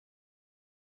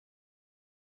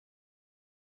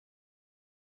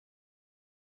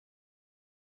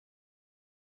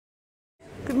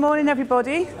Good morning,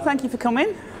 everybody. Thank you for coming.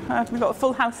 We've got a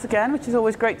full house again, which is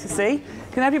always great to see.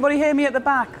 Can everybody hear me at the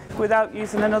back without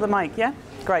using another mic? Yeah?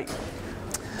 Great.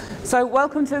 So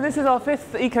welcome to, this is our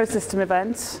 5th ecosystem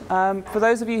event. For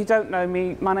those of you who don't know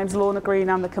me, my name's Lorna Green.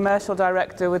 I'm the Commercial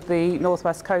Director with the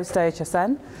Northwest Coast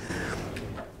AHSN.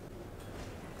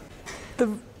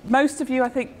 Most of you, I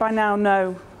think, by now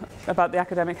know about the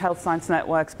Academic Health Science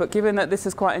Networks, but given that this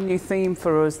is quite a new theme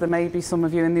for us, there may be some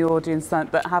of you in the audience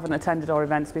that haven't attended our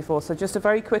events before. So just a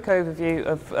very quick overview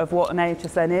of what an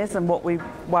AHSN is and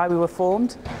why we were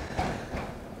formed.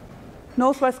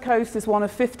 Northwest Coast is one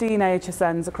of 15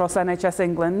 AHSNs across NHS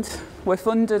England. We're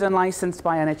funded and licensed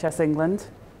by NHS England.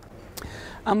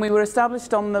 And we were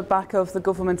established on the back of the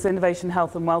government's Innovation,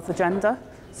 Health and Wealth agenda.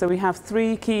 So we have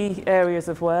 3 key areas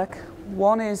of work.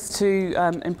 One is to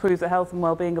improve the health and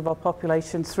well-being of our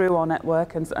population through our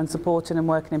network and supporting and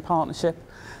working in partnership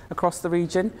across the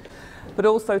region, but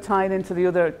also tying into the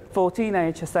other 14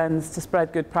 AHSNs to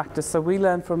spread good practice. So we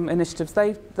learn from initiatives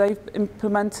they've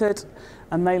implemented,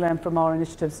 and they learn from our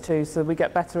initiatives too, so we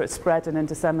get better at spreading and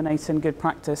disseminating good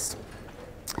practice.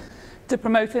 To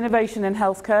promote innovation in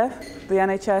healthcare, the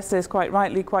NHS is quite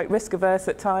rightly quite risk-averse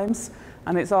at times,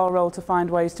 and it's our role to find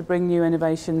ways to bring new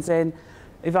innovations in,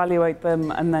 evaluate them,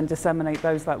 and then disseminate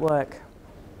those that work.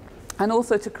 And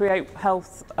also to create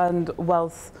health and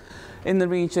wealth in the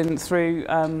region through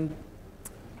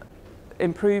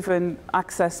improving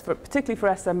access, particularly for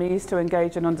SMEs, to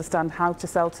engage and understand how to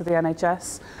sell to the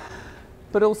NHS,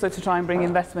 but also to try and bring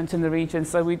investment in the region.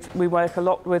 So we work a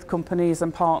lot with companies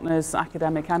and partners,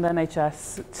 academic and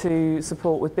NHS, to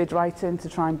support with bid writing, to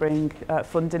try and bring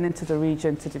funding into the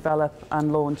region to develop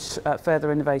and launch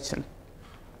further innovation.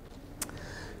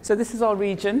 So this is our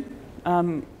region.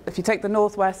 If you take the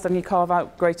Northwest and you carve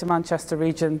out Greater Manchester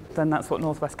region, then that's what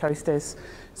Northwest Coast is.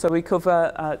 So we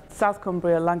cover South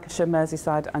Cumbria, Lancashire,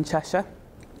 Merseyside and Cheshire,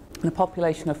 and a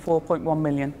population of 4.1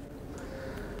 million.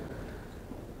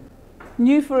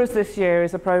 New for us this year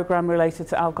is a programme related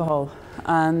to alcohol,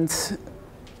 and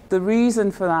the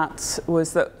reason for that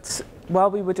was that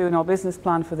while we were doing our business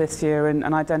plan for this year and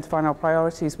identifying our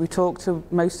priorities, we talked to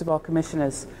most of our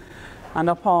commissioners and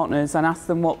our partners and asked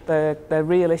them what their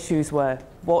real issues were.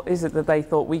 What is it that they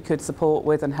thought we could support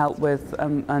with and help with,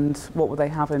 and what were they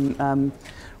having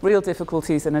real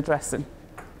difficulties in addressing.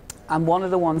 And one of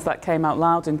the ones that came out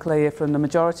loud and clear from the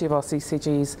majority of our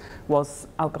CCGs was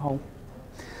alcohol.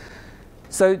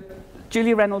 So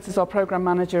Julia Reynolds is our programme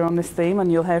manager on this theme, and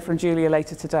you'll hear from Julia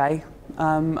later today.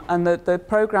 And the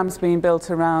programme's being built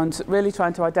around really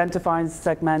trying to identify and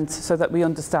segment so that we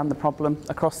understand the problem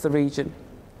across the region.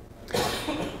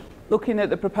 Looking at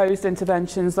the proposed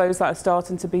interventions, those that are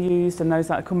starting to be used and those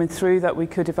that are coming through that we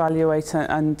could evaluate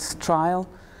and trial.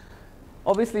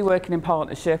 Obviously working in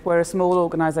partnership. We're a small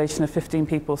organisation of 15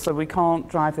 people, so we can't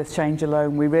drive this change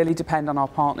alone. We really depend on our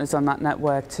partners on that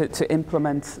network to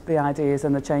implement the ideas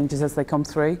and the changes as they come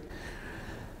through.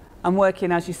 And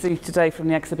working, as you see today from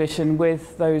the exhibition,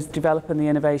 with those developing the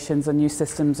innovations and new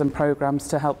systems and programmes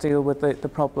to help deal with the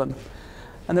problem.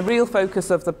 And the real focus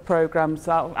of the programme,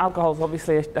 so alcohol is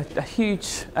obviously a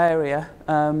huge area,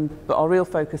 but our real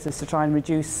focus is to try and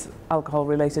reduce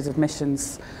alcohol-related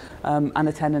admissions and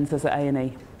attendances at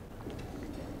A&E.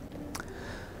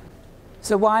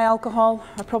 So why alcohol?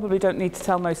 I probably don't need to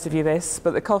tell most of you this,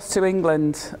 but the cost to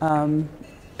England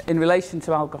in relation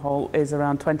to alcohol is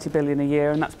around 20 billion a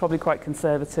year, and that's probably quite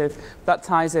conservative. That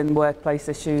ties in workplace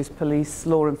issues, police,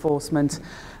 law enforcement,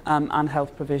 and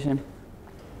health provision.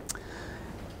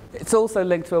 It's also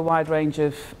linked to a wide range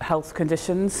of health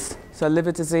conditions, so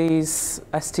liver disease,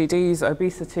 STDs,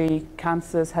 obesity,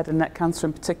 cancers, head and neck cancer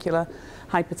in particular,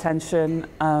 hypertension,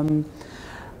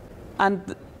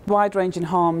 and wide-ranging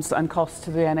harms and costs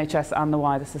to the NHS and the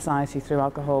wider society through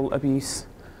alcohol abuse.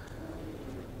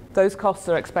 Those costs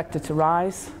are expected to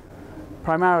rise,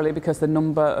 primarily because the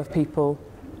number of people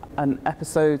and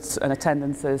episodes and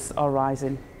attendances are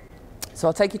rising. So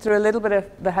I'll take you through a little bit of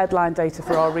the headline data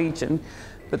for our region,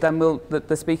 but then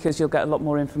the speakers you'll get a lot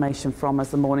more information from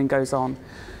as the morning goes on.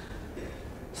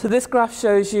 So this graph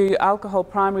shows you alcohol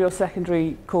primary or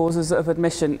secondary causes of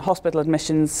admission, hospital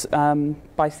admissions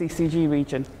by CCG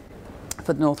region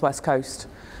for the Northwest Coast.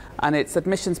 And it's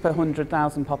admissions per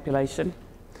 100,000 population.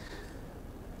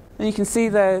 And you can see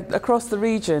there, across the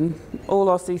region, all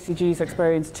our CCGs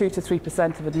experience 2 to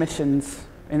 3% of admissions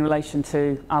in relation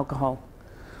to alcohol.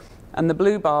 And the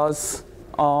blue bars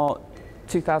are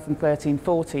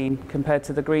 2013-14 compared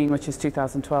to the green, which is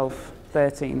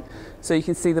 2012-13. So you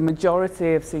can see the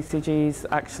majority of CCGs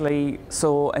actually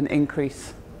saw an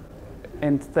increase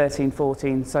in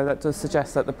 13-14. So that does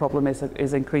suggest that the problem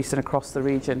is increasing across the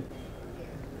region.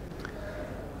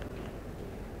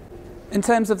 In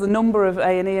terms of the number of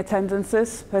A&E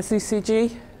attendances per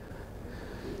CCG,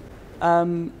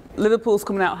 Liverpool's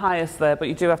coming out highest there, but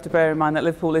you do have to bear in mind that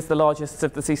Liverpool is the largest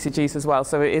of the CCGs as well,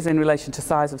 so it is in relation to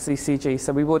size of CCG,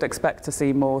 so we would expect to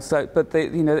see more. So, but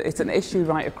it's an issue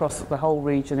right across the whole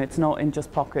region. It's not in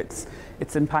just pockets,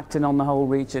 it's impacting on the whole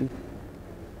region.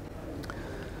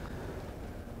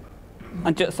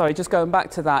 And just going back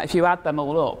to that, if you add them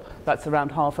all up, that's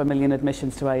around 500,000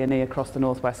 admissions to A&E across the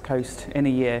northwest coast in a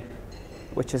year,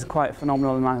 which is quite a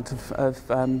phenomenal amount of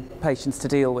patients to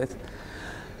deal with.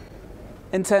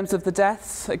 In terms of the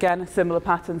deaths, again, a similar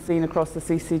pattern seen across the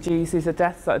CCGs. These are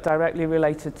deaths that are directly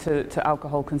related to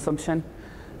alcohol consumption.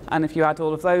 And if you add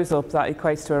all of those up, that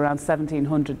equates to around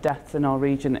 1,700 deaths in our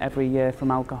region every year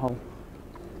from alcohol.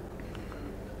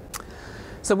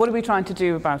 So what are we trying to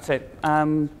do about it?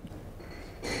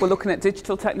 We're looking at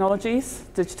digital technologies.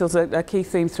 Digital's a key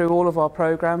theme through all of our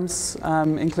programs,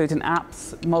 including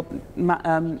apps,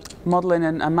 modelling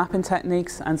and mapping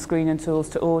techniques, and screening tools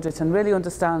to audit and really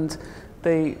understand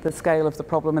the scale of the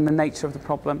problem and the nature of the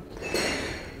problem.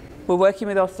 We're working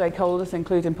with our stakeholders,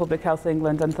 including Public Health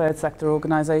England and third sector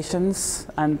organisations,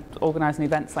 and organising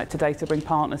events like today to bring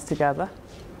partners together,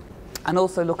 and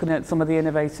also looking at some of the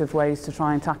innovative ways to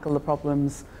try and tackle the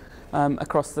problems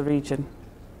across the region.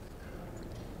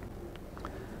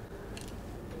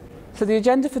 So the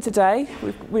agenda for today,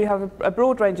 we have a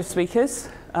broad range of speakers.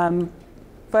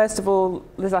 First of all,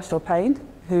 Liz Ashall-Payne,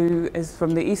 who is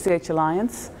from the ECH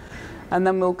Alliance. And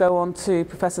then we'll go on to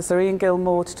Professor Sir Ian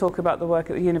Gilmore to talk about the work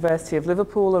at the University of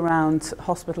Liverpool around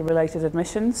hospital-related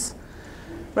admissions.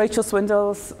 Rachel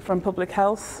Swindles from Public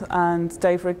Health and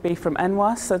Dave Rigby from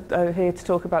NWC are here to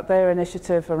talk about their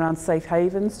initiative around safe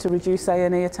havens to reduce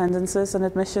A&E attendances and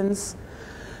admissions.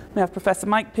 We have Professor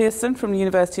Mike Pearson from the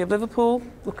University of Liverpool,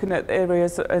 looking at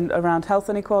areas around health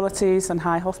inequalities and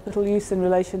high hospital use in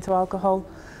relation to alcohol.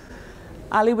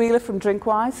 Ali Wheeler from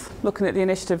Drinkwise, looking at the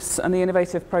initiatives and the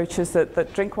innovative approaches that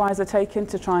Drinkwise are taking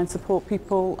to try and support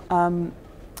people.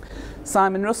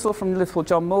 Simon Russell from Liverpool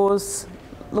John Moores,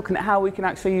 looking at how we can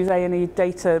actually use A&E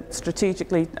data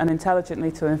strategically and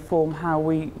intelligently to inform how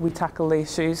we tackle the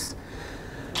issues.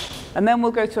 And then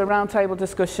we'll go to a roundtable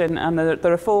discussion, and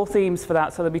there are 4 themes for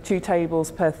that, so there'll be 2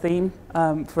 tables per theme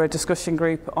for a discussion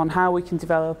group on how we can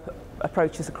develop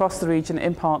approaches across the region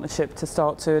in partnership to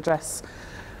start to address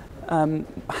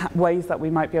ways that we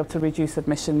might be able to reduce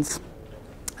admissions.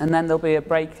 And then there'll be a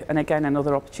break, and again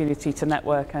another opportunity to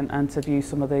network and to view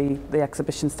some of the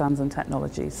exhibition stands and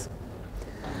technologies.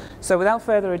 So without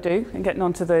further ado, and getting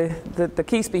on to the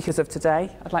key speakers of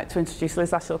today, I'd like to introduce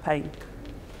Liz Ashall-Payne.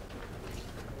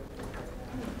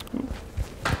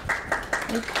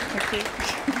 Thank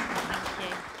you.